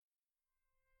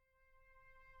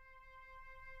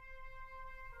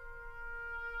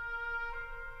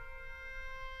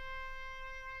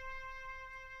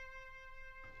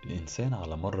الإنسان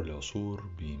على مر العصور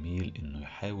بيميل إنه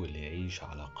يحاول يعيش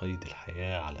على قيد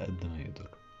الحياة على قد ما يقدر،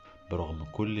 برغم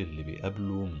كل اللي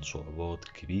بيقابله من صعوبات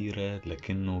كبيرة،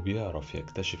 لكنه بيعرف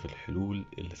يكتشف الحلول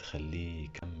اللي تخليه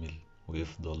يكمل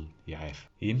ويفضل يعافى.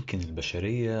 يمكن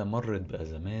البشرية مرت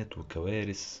بأزمات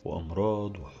وكوارث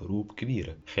وأمراض وحروب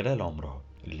كبيرة خلال عمرها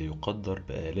اللي يقدر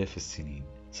بآلاف السنين،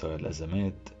 سواء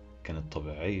الأزمات كانت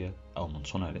طبيعية أو من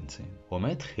صنع الإنسان،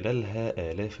 ومات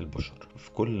خلالها آلاف البشر.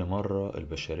 في كل مرة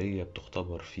البشرية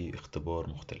بتختبر فيه اختبار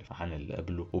مختلف عن اللي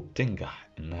قبله، وبتنجح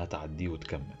إنها تعديه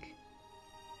وتكمل.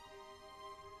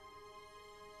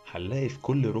 هنلاقي في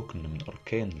كل ركن من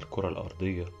أركان الكرة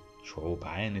الأرضية شعوب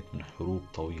عانت من حروب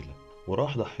طويلة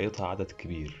وراح ضحيتها عدد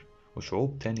كبير،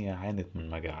 وشعوب تانية عانت من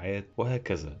مجاعات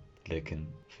وهكذا. لكن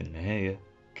في النهاية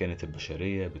كانت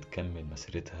البشرية بتكمل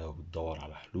مسيرتها وبتدور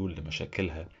على حلول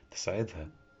لمشاكلها تساعدها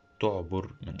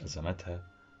تعبر من أزماتها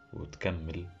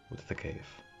وتكمل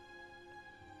وتتكيف.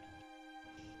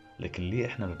 لكن ليه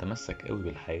احنا نتمسك قوي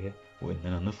بالحياة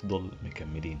وإننا نفضل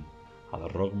مكملين على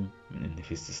الرغم من إن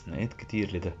في استثناءات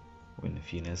كتير لده، وإن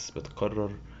في ناس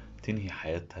بتقرر تنهي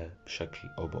حياتها بشكل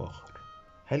أو بآخر؟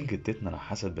 هل جدتنا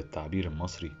نحست بالتعبير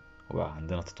المصري وبقى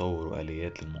عندنا تطور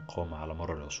وآليات للمقاومة على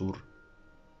مر العصور؟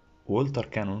 والتر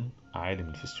كانون عالم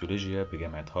الفسيولوجيا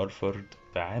بجامعة هارفارد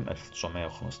في عام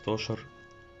 1915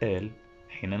 قال: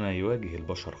 حينما يواجه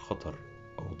البشر خطر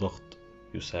أو ضغط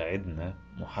يساعدنا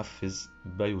محفز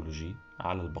بيولوجي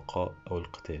على البقاء أو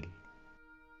القتال.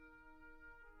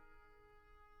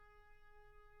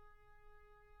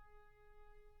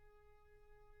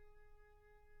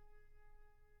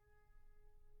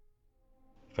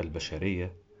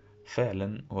 فالبشرية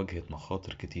فعلا واجهت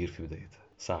مخاطر كتير في بدايتها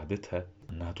ساعدتها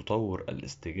إنها تطور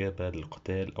الاستجابة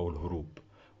للقتال أو الهروب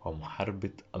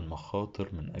ومحاربة المخاطر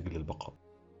من أجل البقاء.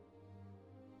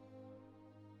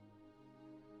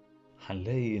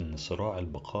 هنلاقي إن صراع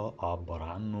البقاء عبر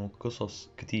عنه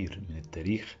قصص كتير من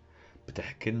التاريخ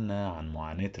بتحكي لنا عن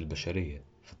معاناة البشرية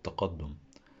في التقدم،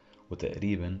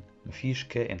 وتقريبا مفيش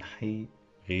كائن حي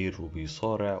غير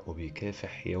وبيصارع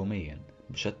وبيكافح يوميا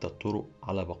بشتى الطرق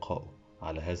على بقائه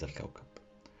على هذا الكوكب.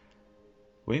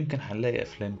 ويمكن هنلاقي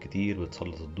أفلام كتير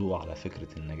بتسلط الضوء على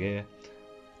فكرة النجاة.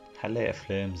 هنلاقي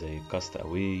أفلام زي كاست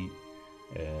أواي،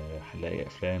 هنلاقي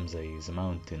أفلام زي The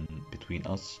Mountain Between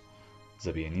Us،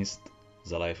 The Pianist،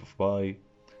 The Life of Pi.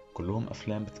 كلهم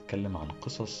أفلام بتتكلم عن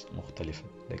قصص مختلفة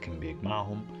لكن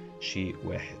بيجمعهم شيء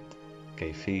واحد: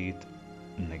 كيفية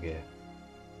النجاة.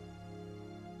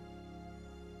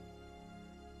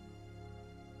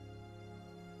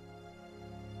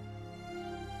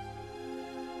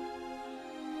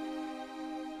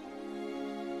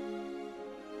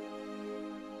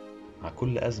 مع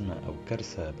كل أزمة أو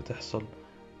كارثة بتحصل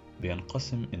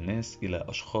بينقسم الناس إلى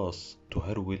أشخاص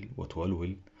تهرول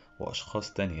وتولول،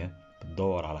 وأشخاص تانية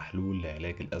بتدور على حلول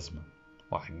لعلاج الأزمة.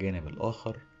 وعلى الجانب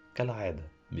الآخر كالعادة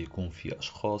بيكون في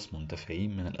أشخاص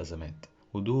منتفعين من الأزمات،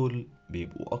 ودول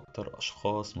بيبقوا أكتر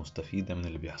أشخاص مستفيدة من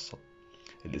اللي بيحصل.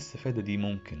 الاستفادة دي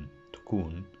ممكن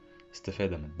تكون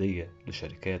استفادة مادية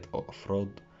لشركات أو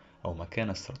أفراد، أو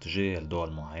مكانة استراتيجية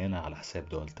لدول معينة على حساب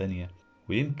دول تانية.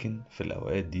 ويمكن في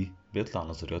الأوقات دي بيطلع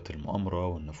نظريات المؤامرة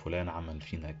وإن فلان عمل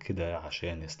فينا كده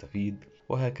عشان يستفيد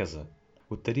وهكذا.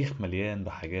 والتاريخ مليان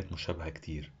بحاجات مشابهة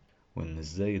كتير، وإن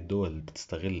إزاي الدول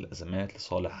بتستغل الأزمات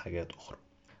لصالح حاجات أخرى.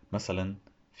 مثلا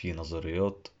في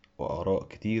نظريات وآراء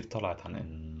كتير طلعت عن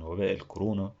إن وباء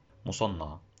الكورونا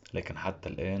مصنع، لكن حتى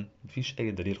الآن مفيش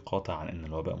أي دليل قاطع عن إن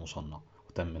الوباء مصنع،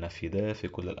 وتم نفي ده في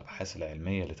كل الأبحاث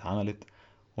العلمية اللي اتعملت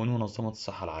ومن منظمة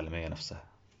الصحة العالمية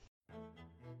نفسها.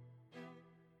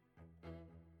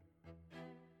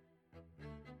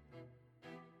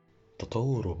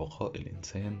 تطور وبقاء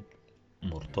الإنسان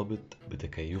مرتبط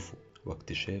بتكيفه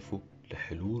واكتشافه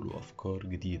لحلول وأفكار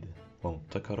جديدة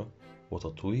ومبتكرة،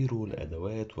 وتطويره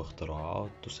لأدوات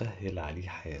واختراعات تسهل عليه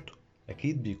حياته.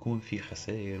 أكيد بيكون في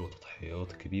خسائر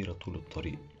وتضحيات كبيرة طول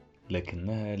الطريق،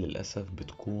 لكنها للأسف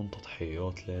بتكون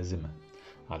تضحيات لازمة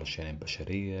علشان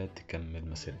البشرية تكمل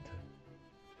مسيرتها.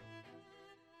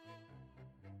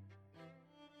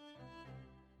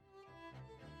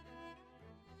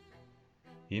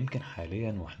 يمكن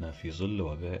حاليا واحنا في ظل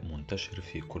وباء منتشر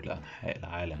في كل أنحاء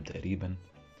العالم تقريبا،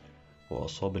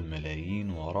 وأصاب الملايين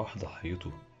وراح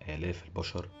ضحيته آلاف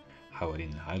البشر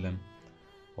حوالين العالم،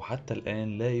 وحتى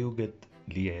الآن لا يوجد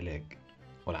ليه علاج،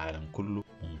 والعالم كله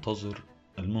منتظر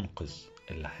المنقذ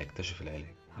اللي هيكتشف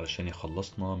العلاج علشان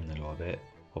يخلصنا من الوباء.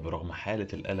 وبرغم حالة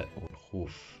القلق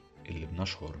والخوف اللي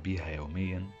بنشعر بيها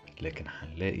يوميا، لكن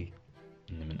هنلاقي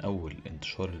إن من أول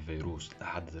انتشار الفيروس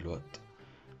لحد دلوقت،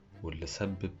 واللي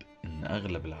سبب إن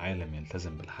أغلب العالم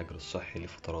يلتزم بالحجر الصحي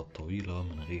لفترات طويلة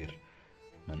من غير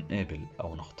ما نقابل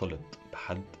أو نختلط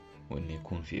بحد، وإن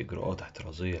يكون في إجراءات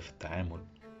احترازية في التعامل.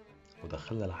 وده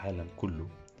خلى العالم كله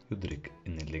يدرك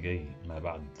إن اللي جاي ما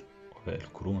بعد وباء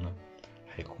الكورونا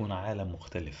هيكون عالم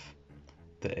مختلف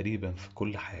تقريبا في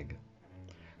كل حاجة،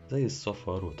 زي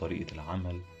السفر وطريقة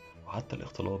العمل وحتى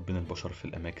الاختلاط بين البشر في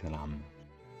الأماكن العامة.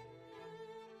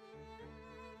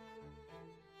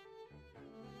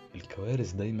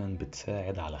 الكوارث دايما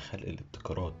بتساعد على خلق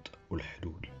الابتكارات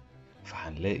والحلول،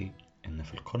 فهنلاقي إن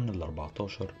في القرن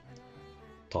ال14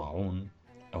 طاعون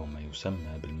أو ما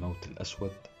يسمى بالموت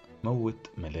الأسود موت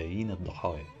ملايين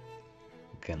الضحايا،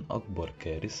 وكان أكبر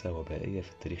كارثة وبائية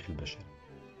في التاريخ البشري،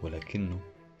 ولكنه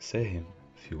ساهم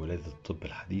في ولادة الطب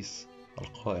الحديث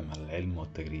القائم على العلم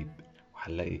والتجريب.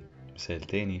 وهنلاقي مثال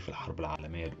تاني في الحرب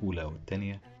العالمية الأولى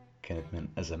والتانية، كانت من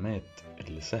أزمات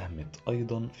اللي ساهمت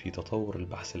أيضا في تطور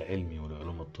البحث العلمي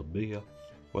والعلوم الطبية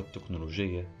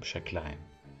والتكنولوجية بشكل عام.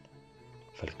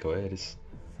 فالكوارث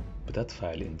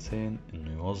بتدفع الإنسان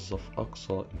إنه يوظف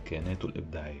أقصى إمكاناته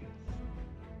الإبداعية.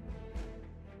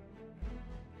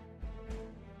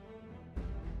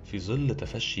 في ظل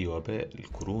تفشي وباء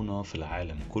الكورونا في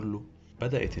العالم كله،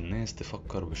 بدأت الناس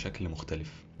تفكر بشكل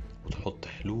مختلف وتحط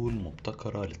حلول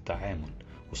مبتكرة للتعامل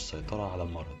والسيطرة على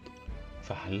المرض.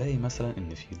 فهنلاقي مثلا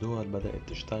إن في دول بدأت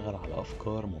تشتغل على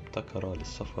أفكار مبتكرة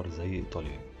للسفر زي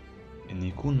إيطاليا، إن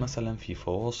يكون مثلا في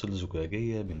فواصل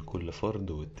زجاجية بين كل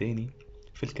فرد والتاني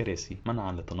في الكراسي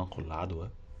منعا لتناقل العدوى.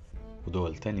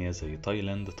 ودول تانية زي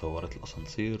تايلاند طورت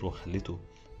الأسانسير وخلته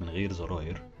من غير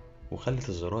زراير، وخلت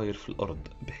الزراير في الأرض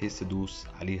بحيث تدوس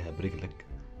عليها برجلك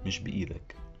مش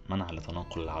بإيدك، منع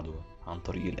لتناقل العدوى عن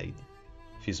طريق الأيدي.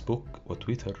 فيسبوك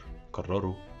وتويتر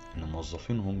قرروا إن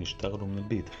موظفينهم يشتغلوا من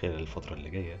البيت خلال الفترة اللي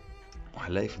جاية.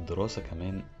 وهنلاقي في الدراسة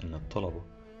كمان إن الطلبة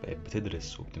بقت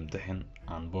بتدرس وبتمتحن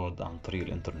عن بعد عن طريق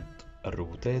الإنترنت.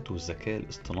 الروبوتات والذكاء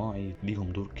الاصطناعي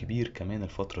ليهم دور كبير كمان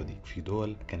الفترة دي. في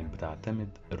دول كانت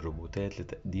بتعتمد الروبوتات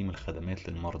لتقديم الخدمات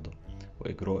للمرضى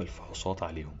وإجراء الفحوصات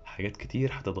عليهم. حاجات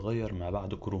كتير هتتغير ما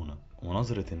بعد كورونا،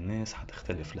 ونظرة الناس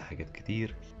هتختلف لحاجات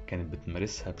كتير كانت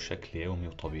بتمارسها بشكل يومي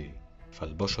وطبيعي.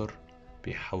 فالبشر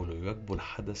بيحاولوا يواكبوا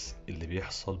الحدث اللي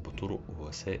بيحصل بطرق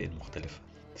ووسائل مختلفة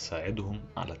تساعدهم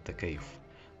على التكيف.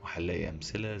 وهنلاقي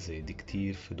أمثلة زي دي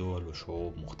كتير في دول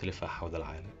وشعوب مختلفة حول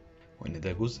العالم، وإن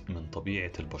ده جزء من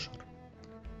طبيعة البشر.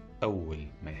 أول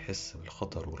ما يحس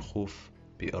بالخطر والخوف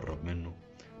بيقرب منه،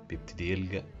 بيبتدي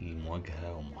يلجأ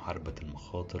للمواجهة ومحاربة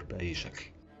المخاطر بأي شكل.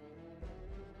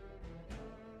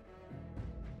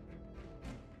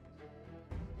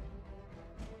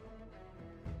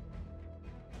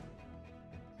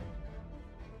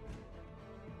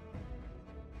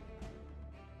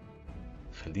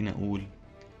 خلينا أقول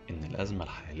إن الأزمة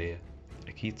الحالية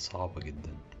أكيد صعبة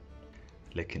جدا،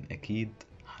 لكن أكيد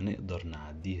هنقدر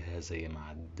نعديها زي ما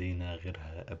عدينا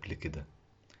غيرها قبل كده.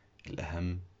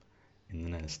 الأهم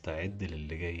إننا نستعد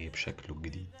للي جاي بشكله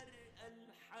الجديد.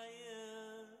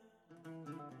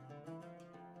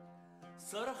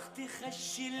 صرخت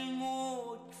خش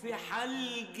الموت في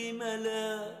حلق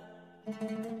ملا،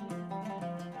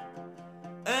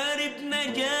 قارب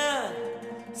نجاة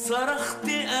صرخت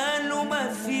قالوا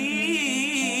ما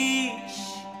فيش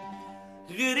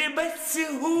غير بس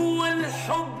هو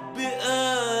الحب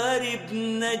قارب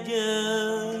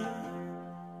نجاة.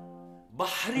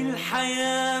 بحر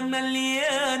الحياة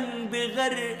مليان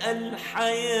بغرق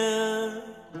الحياة،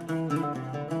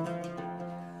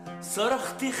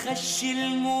 صرخت خش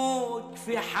الموت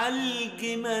في حلق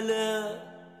ملا،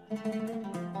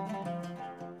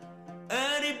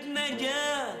 قارب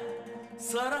نجاة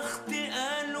صرخت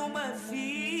قالوا ما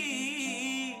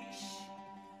فيش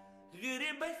غير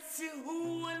بس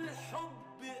هو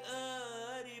الحب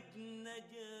قارب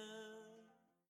نجاة.